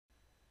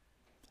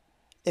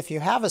If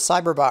you have a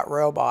cyberbot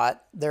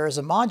robot, there is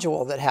a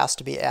module that has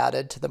to be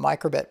added to the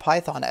Microbit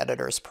Python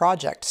editor's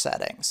project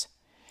settings.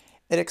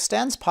 It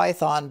extends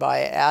Python by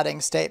adding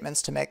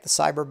statements to make the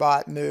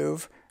cyberbot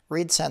move,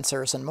 read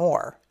sensors, and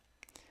more.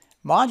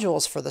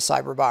 Modules for the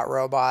cyberbot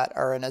robot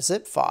are in a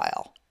zip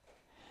file.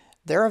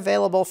 They're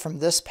available from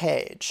this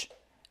page,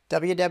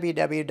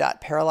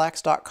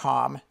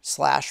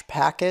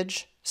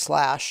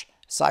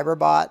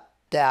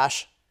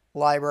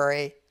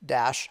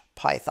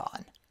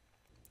 www.parallax.com/package/cyberbot-library-python.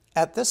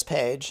 At this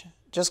page,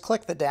 just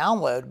click the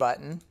Download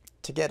button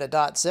to get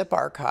a .zip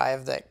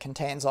archive that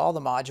contains all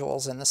the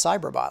modules in the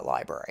cyberbot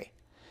library.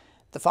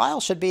 The file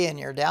should be in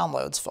your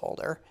Downloads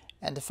folder,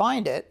 and to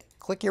find it,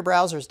 click your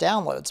browser's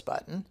Downloads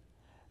button,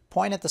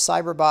 point at the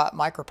cyberbot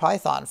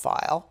MicroPython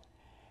file,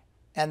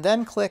 and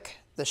then click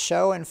the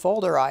Show in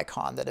Folder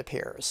icon that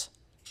appears.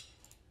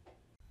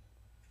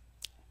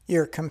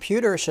 Your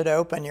computer should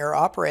open your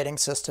operating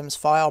system's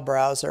file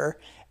browser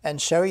and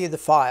show you the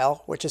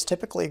file, which is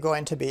typically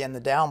going to be in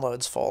the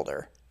Downloads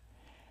folder.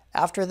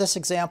 After this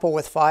example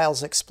with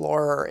Files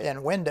Explorer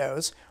in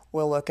Windows,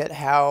 we'll look at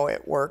how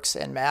it works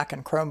in Mac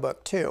and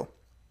Chromebook too.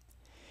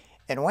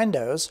 In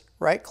Windows,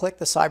 right-click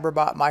the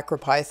cyberbot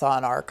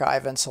MicroPython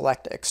archive and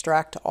select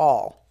Extract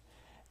All.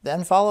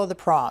 Then follow the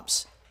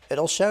prompts.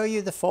 It'll show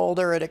you the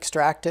folder it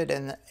extracted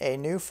in a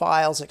new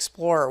Files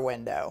Explorer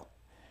window.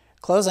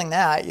 Closing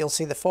that, you'll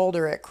see the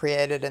folder it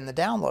created in the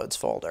Downloads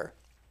folder.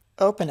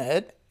 Open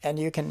it, and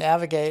you can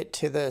navigate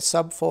to the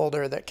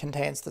subfolder that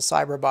contains the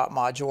cyberbot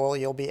module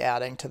you'll be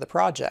adding to the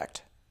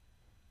project.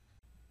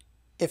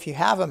 If you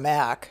have a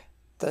Mac,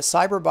 the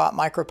cyberbot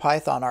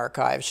MicroPython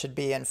archive should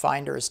be in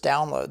Finder's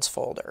Downloads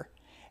folder,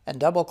 and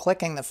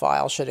double-clicking the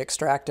file should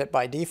extract it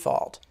by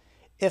default.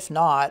 If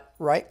not,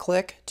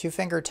 right-click,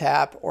 two-finger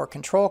tap, or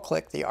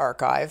control-click the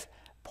archive,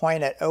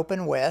 point at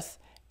Open With,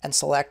 and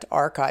select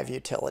Archive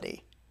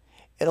Utility.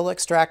 It'll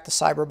extract the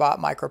cyberbot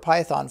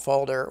MicroPython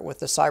folder with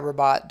the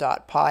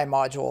cyberbot.py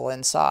module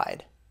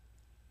inside.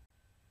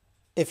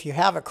 If you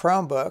have a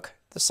Chromebook,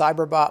 the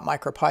cyberbot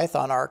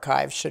MicroPython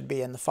archive should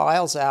be in the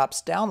Files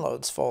Apps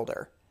Downloads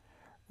folder.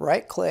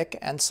 Right-click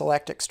and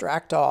select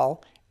Extract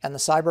All, and the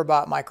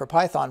cyberbot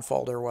MicroPython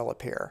folder will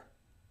appear.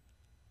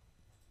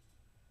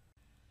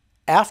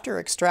 After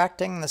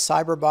extracting the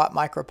cyberbot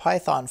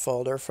MicroPython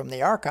folder from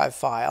the archive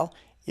file,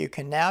 you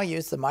can now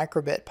use the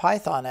Microbit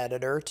Python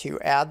editor to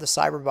add the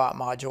cyberbot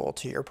module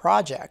to your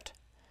project.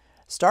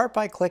 Start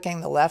by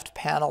clicking the left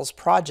panel's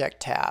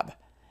Project tab,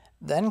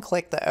 then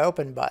click the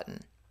Open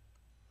button.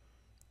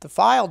 The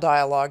File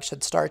dialog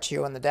should start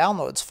you in the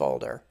Downloads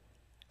folder.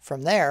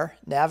 From there,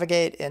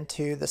 navigate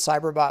into the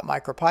cyberbot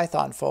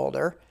MicroPython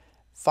folder,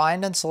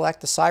 find and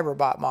select the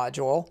cyberbot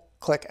module,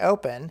 click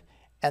Open,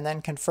 and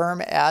then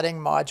confirm adding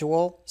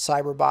module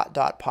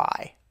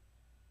cyberbot.py.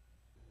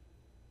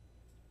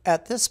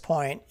 At this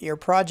point, your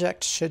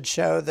project should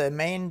show the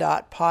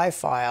main.py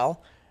file,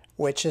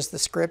 which is the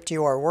script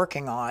you are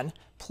working on,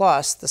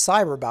 plus the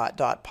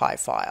cyberbot.py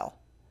file.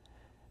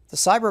 The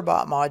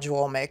cyberbot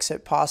module makes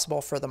it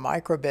possible for the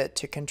microbit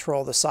to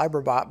control the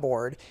cyberbot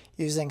board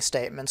using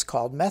statements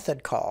called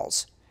method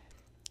calls.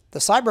 The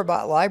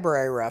cyberbot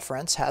library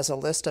reference has a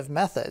list of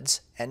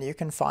methods, and you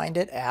can find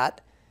it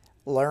at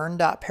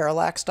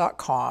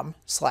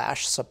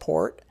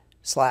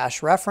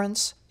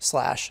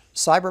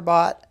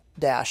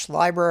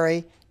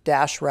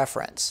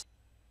learn.parallax.com/support/reference/cyberbot-library-reference.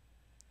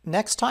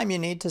 Next time you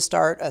need to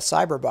start a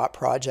cyberbot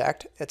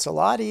project, it's a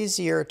lot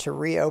easier to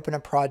reopen a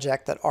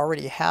project that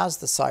already has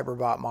the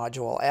cyberbot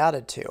module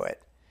added to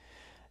it.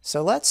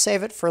 So let's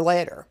save it for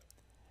later.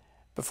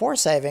 Before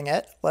saving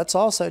it, let's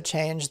also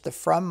change the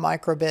from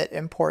microbit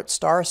import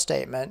star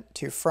statement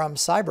to from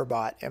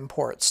cyberbot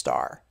import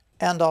star,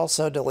 and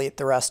also delete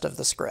the rest of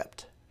the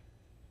script.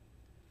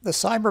 The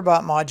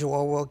cyberbot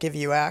module will give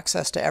you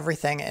access to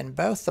everything in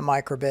both the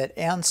microbit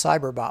and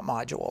cyberbot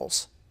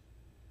modules.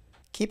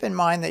 Keep in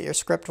mind that your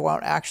script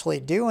won't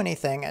actually do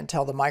anything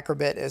until the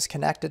microbit is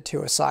connected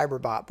to a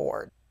cyberbot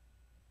board.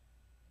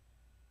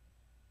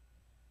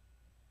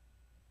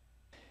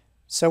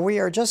 So we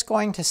are just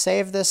going to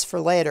save this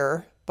for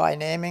later by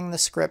naming the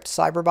script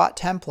cyberbot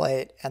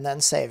template and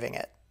then saving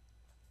it.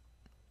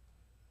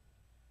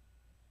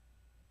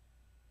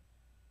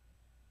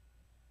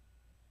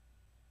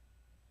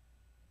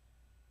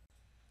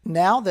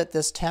 Now that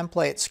this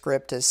template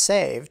script is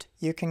saved,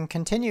 you can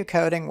continue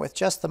coding with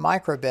just the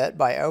microbit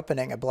by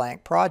opening a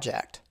blank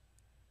project.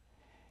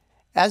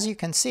 As you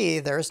can see,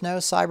 there's no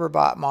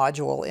cyberbot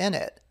module in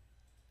it.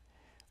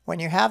 When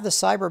you have the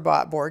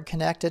cyberbot board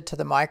connected to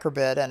the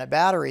microbit and a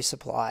battery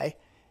supply,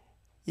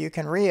 you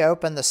can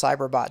reopen the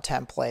cyberbot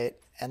template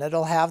and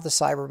it'll have the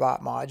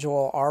cyberbot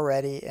module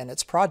already in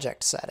its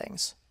project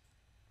settings.